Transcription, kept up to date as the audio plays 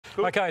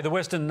OK,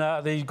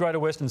 the Greater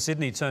Western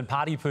Sydney turned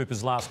party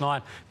poopers last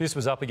night. This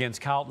was up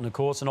against Carlton, of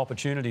course, an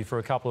opportunity for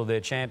a couple of their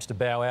champs to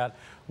bow out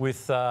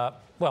with,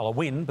 well, a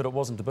win, but it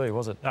wasn't to be,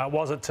 was it? It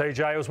wasn't,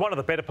 TJ. It was one of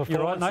the better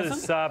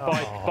performances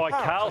by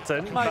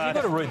Carlton. Mate, you've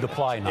got to read the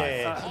play,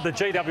 mate. The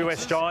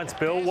GWS Giants,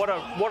 Bill, what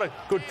a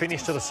good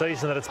finish to the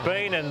season that it's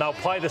been, and they'll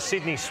play the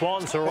Sydney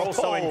Swans, who are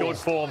also in good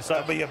form. So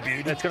that'll be a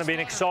beauty. It's going to be an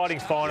exciting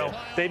final.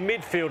 Their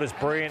midfield is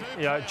brilliant.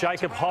 You know,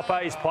 Jacob Hopper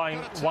is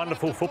playing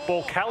wonderful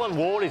football. Callan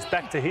Ward is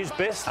back to his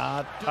best,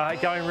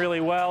 going really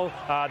well.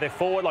 They're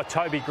forward like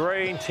Toby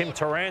Green, Tim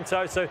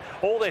Taranto. So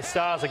all their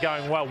stars are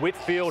going well.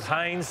 Whitfield,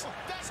 Haynes.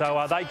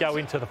 So they go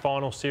into the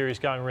final series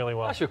going really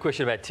well. I'll ask you a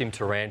question about Tim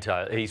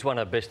Taranto. He's one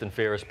of best and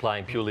fairest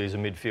playing purely as a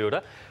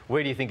midfielder.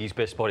 Where do you think his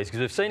best spot is?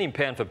 Because we've seen him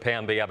pound for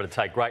pound be able to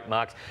take great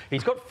marks.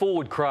 He's got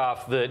forward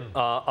craft that,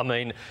 I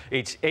mean,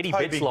 it's Eddie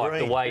Betts-like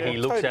the way he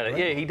looks at it.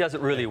 Yeah, he does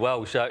it really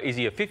well. So is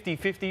he a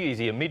 50-50? Is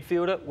he a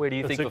midfielder? Where do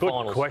you think the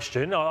finals? It's a good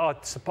question.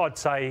 I'd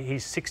say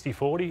he's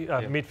 60-40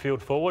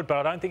 midfield forward, but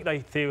I don't think they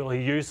feel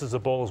he uses the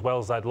ball as well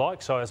as they'd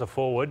like. So as a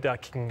forward,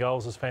 kicking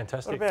goals is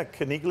fantastic. What about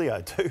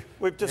Caniglio too?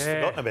 We've just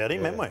forgotten about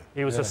him, haven't we?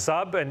 He was a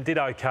sub and did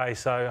OK,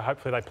 so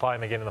hopefully they play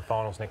him again in the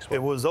finals next week.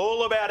 It was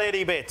all about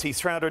Eddie Betts, his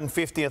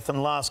 350th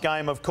and last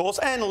game, of course,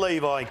 and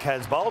Levi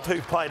Casbolt,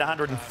 who played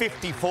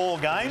 154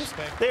 games.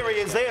 There he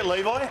is there,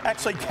 Levi,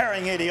 actually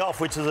carrying Eddie off,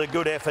 which is a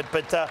good effort.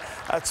 But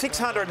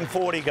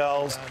 640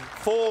 goals,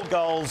 4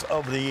 goals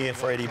of the year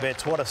for Eddie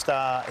Betts. What a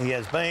star he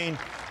has been.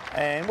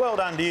 And well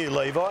done to you,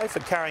 Levi, for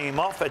carrying him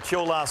off. It's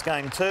your last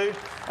game too.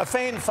 A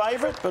fan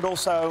favourite, but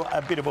also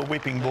a bit of a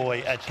whipping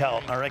boy at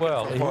Carlton, I reckon.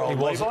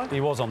 Well,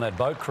 he was on that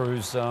boat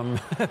cruise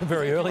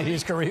very early in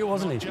his career,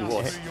 wasn't he? He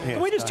was. Can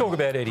we just talk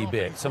about Eddie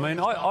Betts? I mean,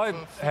 I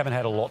haven't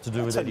had a lot to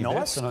do with Eddie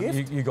Betts.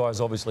 And you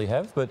guys obviously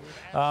have, but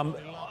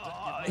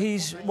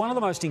he's one of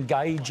the most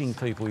engaging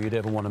people you'd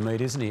ever want to meet,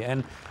 isn't he?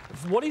 And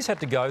what he's had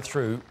to go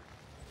through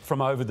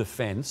from over the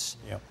fence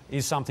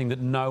is something that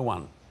no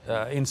one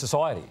in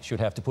society should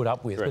have to put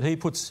up with. But he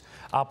puts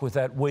up with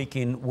that week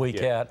in,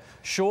 week out.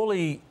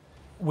 Surely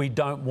we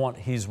don't want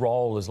his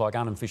role as like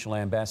unofficial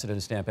ambassador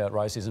to stamp out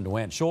racism to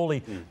end.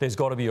 Surely there's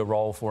got to be a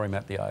role for him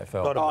at the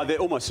AFL. There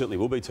almost certainly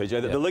will be,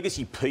 TJ. The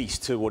legacy piece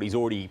to what he's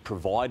already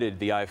provided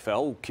the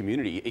AFL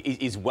community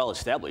is well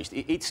established.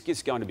 It's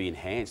just going to be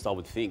enhanced, I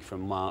would think,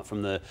 from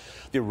the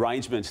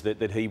arrangements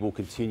that he will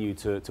continue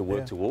to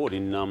work toward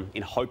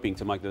in hoping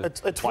to make the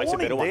place a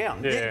better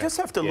one. You just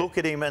have to look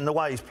at him and the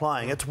way he's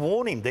playing. It's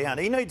worn him down.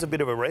 He needs a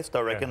bit of a rest, I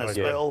reckon, as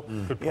well.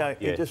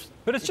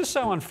 But it's just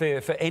so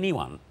unfair for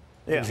anyone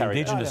who's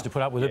Indigenous to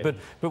put up with it.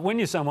 But when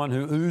you're someone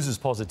who oozes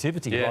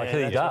positivity like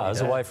he does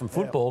away from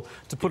football,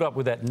 to put up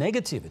with that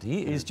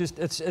negativity is just,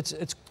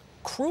 it's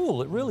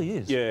cruel. It really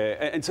is. Yeah,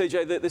 and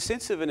TJ, the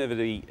sense of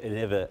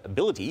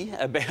inevitability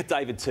about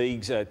David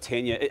Teague's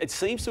tenure, it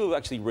seems to have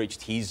actually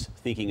reached his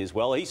thinking as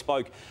well. He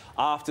spoke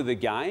after the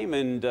game,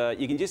 and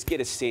you can just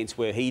get a sense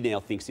where he now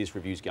thinks this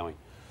review's going.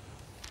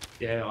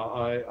 Yeah,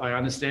 I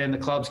understand the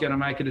club's going to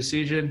make a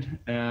decision.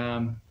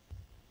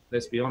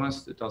 Let's be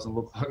honest, it doesn't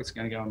look like it's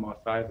going to go in my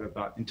favour.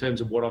 But in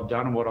terms of what I've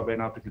done and what I've been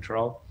able to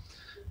control,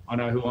 I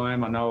know who I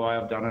am, I know why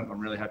I've done it, and I'm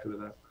really happy with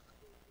that.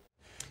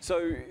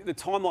 So the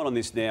timeline on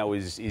this now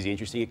is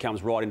interesting. It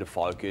comes right into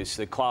focus.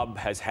 The club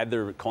has had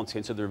the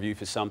contents of the review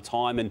for some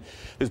time, and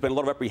there's been a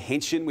lot of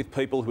apprehension with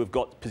people who have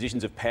got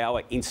positions of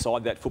power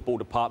inside that football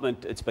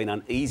department. It's been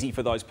uneasy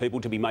for those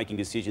people to be making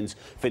decisions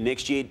for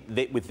next year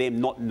with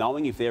them not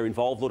knowing if they're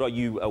involved. Lord,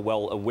 you are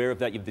well aware of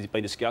that. You've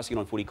been discussing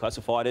it on Footy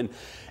Classified, and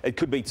it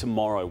could be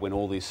tomorrow when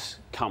all this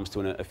comes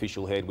to an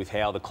official head with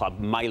how the club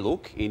may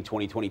look in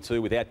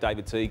 2022 without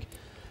David Teague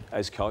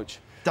as coach.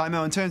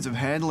 Damo, in terms of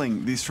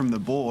handling this from the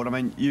board, I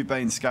mean, you've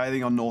been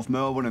scathing on North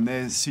Melbourne and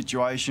their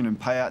situation and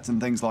payouts and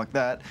things like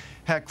that.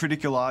 How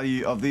critical are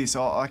you of this?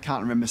 I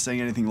can't remember seeing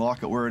anything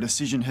like it where a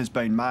decision has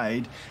been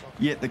made,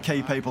 yet the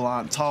key people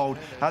aren't told.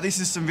 This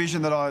is some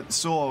vision that I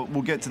saw.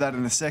 We'll get to that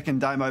in a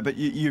second, Damo, but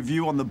your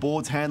view on the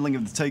board's handling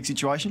of the Teague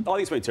situation? I think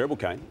it's been terrible,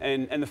 Kane.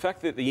 And the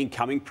fact that the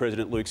incoming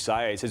president, Luke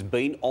Sayers, has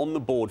been on the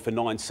board for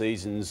 9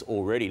 seasons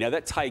already. Now,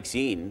 that takes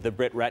in the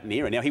Brett Ratten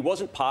era. Now, he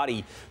wasn't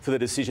party for the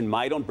decision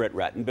made on Brett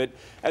Ratten, but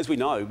as we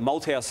know,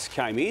 Malthouse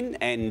came in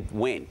and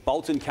went.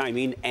 Bolton came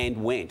in and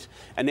went.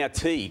 And now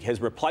Teague has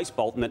replaced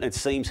Bolton, and it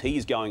seems he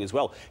is going as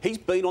well. He's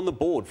been on the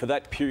board for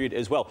that period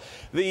as well.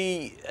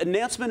 The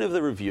announcement of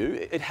the review,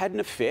 it had an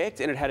effect,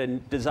 and it had a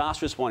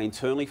disastrous one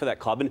internally for that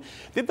club, and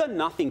they've done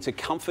nothing to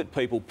comfort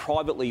people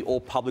privately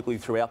or publicly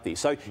throughout this.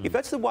 So if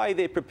that's the way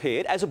they're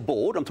prepared, as a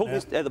board, I'm talking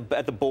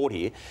at the board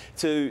here,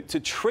 to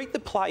treat the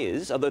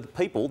players, or the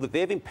people that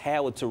they've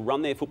empowered to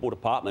run their football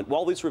department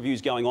while this review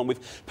is going on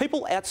with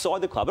people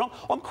outside the club. And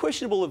I'm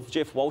questionable of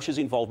Jeff Walsh's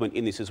involvement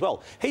in this as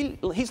well.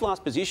 His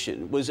last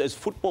position was as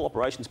football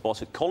operations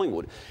boss at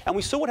Collingwood, and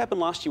we saw what happened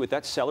last year with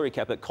that salary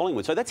cap at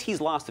Collingwood. So that's his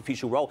last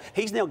official role.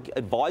 He's now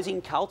advising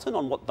Carlton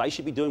on what they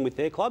should be doing with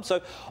their club.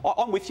 So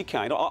I'm with you,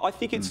 Kane. I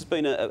think it's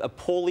been a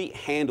poorly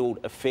handled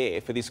affair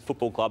for this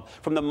football club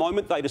from the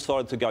moment they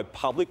decided to go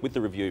public with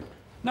the review.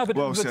 No,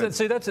 but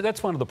see,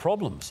 that's one of the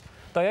problems.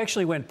 They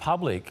actually went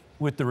public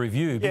with the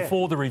review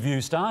before the review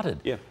started.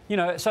 Yeah. You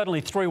know,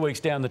 suddenly 3 weeks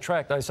down the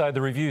track, they say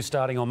the review's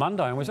starting on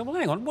Monday. And we say, well,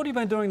 hang on, what have you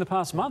been doing the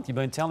past month? You've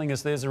been telling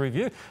us there's a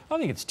review. I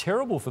think it's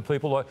terrible for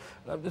people like...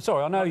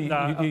 sorry, I know you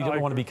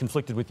don't want to be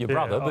conflicted with your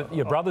brother, but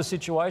your brother's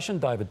situation,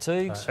 David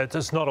Teague...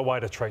 It's not a way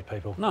to treat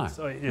people. No.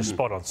 You're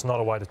spot on. It's not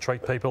a way to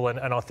treat people.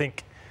 And I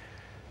think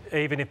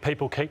even if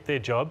people keep their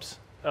jobs...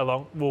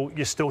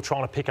 you're still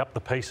trying to pick up the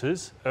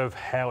pieces of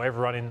how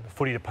everyone in the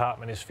footy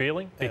department is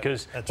feeling,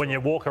 because when you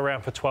walk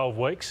around for 12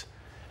 weeks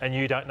and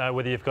you don't know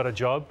whether you've got a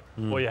job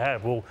or you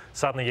have, well,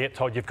 suddenly you get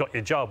told you've got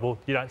your job. Well,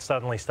 you don't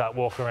suddenly start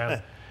walking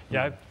around. You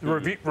know,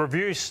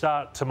 reviews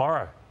start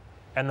tomorrow,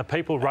 and the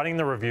people running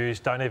the reviews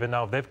don't even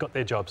know if they've got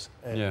their jobs.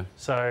 Yeah.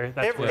 So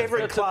that's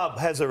every club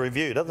has a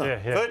review, doesn't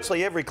it? Yeah.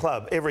 Virtually every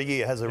club every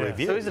year has a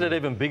review. So isn't it an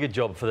even bigger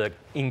job for the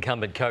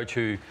incumbent coach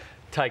who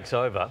takes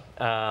over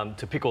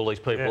to pick all these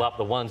people up,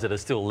 the ones that are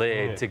still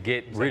there, to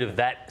get rid of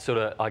that sort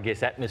of, I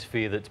guess,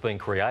 atmosphere that's been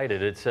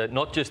created. It's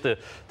not just the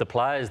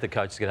players the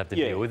coach is going to have to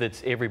deal with,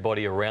 it's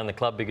everybody around the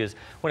club, because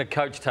when a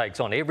coach takes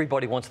on,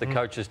 everybody wants the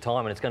coach's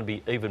time, and it's going to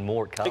be even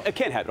more at Carlton. It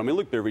can happen. I mean,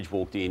 Luke Beveridge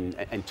walked in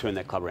and turned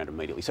that club around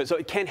immediately. So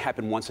it can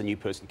happen once a new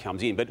person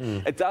comes in. But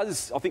it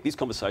does, I think this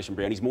conversation,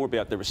 Brown, is more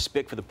about the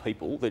respect for the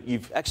people that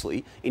you've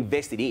actually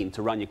invested in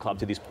to run your club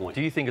to this point.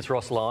 Do you think it's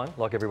Ross Lyon,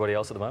 like everybody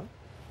else at the moment?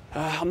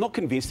 I'm not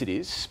convinced it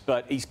is,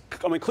 but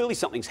clearly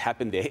something's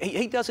happened there.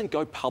 He doesn't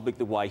go public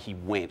the way he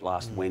went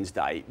last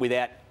Wednesday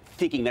without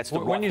thinking that's the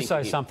right thing. When you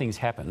say something's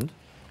happened...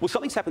 Well,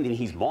 something's happened in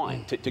his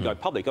mind to go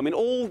public. I mean,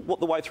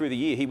 the way through the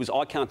year, he was,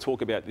 I can't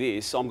talk about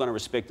this, I'm going to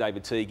respect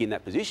David Teague in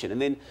that position.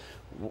 And then,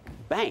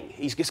 bang,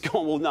 he's just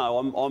gone, well,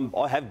 no,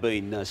 I have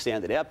been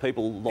sounded out.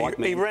 People like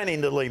me. He ran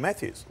into Lee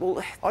Matthews.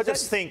 Well, I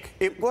just think,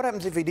 what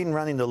happens if he didn't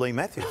run into Lee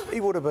Matthews? He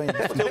would have been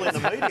still in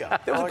the media.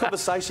 There was a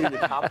conversation in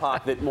the car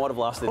park that might have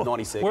lasted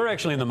 90 seconds. We're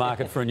actually in the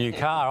market for a new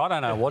car. I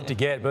don't know what to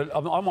get, but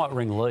I might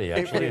ring Lee,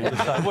 actually, and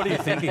just say, what are you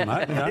thinking,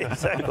 mate? You know?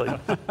 Exactly.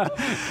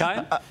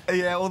 Kane?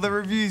 Yeah, well, the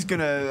review's going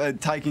to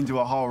take into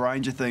a whole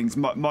range of things.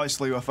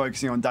 Mostly we're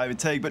focusing on David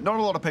Teague, but not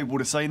a lot of people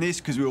would have seen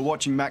this because we were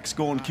watching Max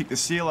Gawn kick the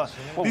sealer.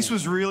 This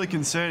was really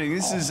concerning.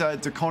 This is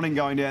DeConning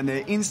going down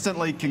there,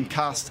 instantly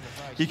concussed.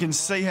 You can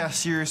see how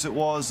serious it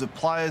was. The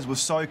players were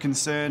so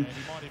concerned.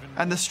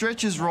 And the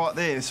stretch is right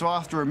there. So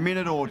after a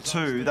minute or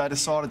two, they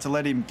decided to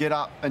let him get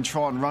up and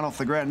try and run off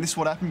the ground. And this is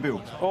what happened,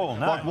 Bill. Oh,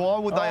 no. Like, why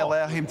would they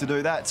allow him to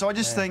do that? So I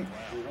just think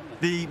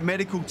the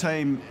medical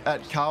team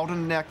at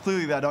Carlton, now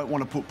clearly they don't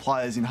want to put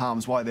players in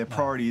harm's way. Their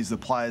priority is the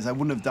players. They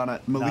wouldn't have done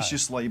it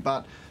maliciously,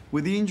 but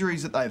with the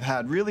injuries that they've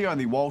had, really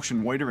only Walsh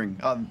and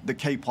Wiedering are the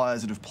key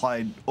players that have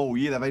played all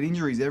year. They've had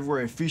injuries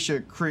everywhere.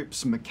 Fisher,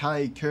 Cripps,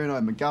 McKay,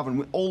 Curnow,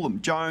 McGovern, all of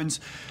them, Jones.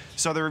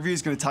 So the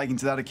review's going to take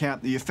into that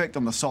account the effect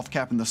on the soft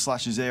cap and the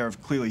slashes there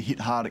have clearly hit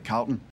hard at Carlton.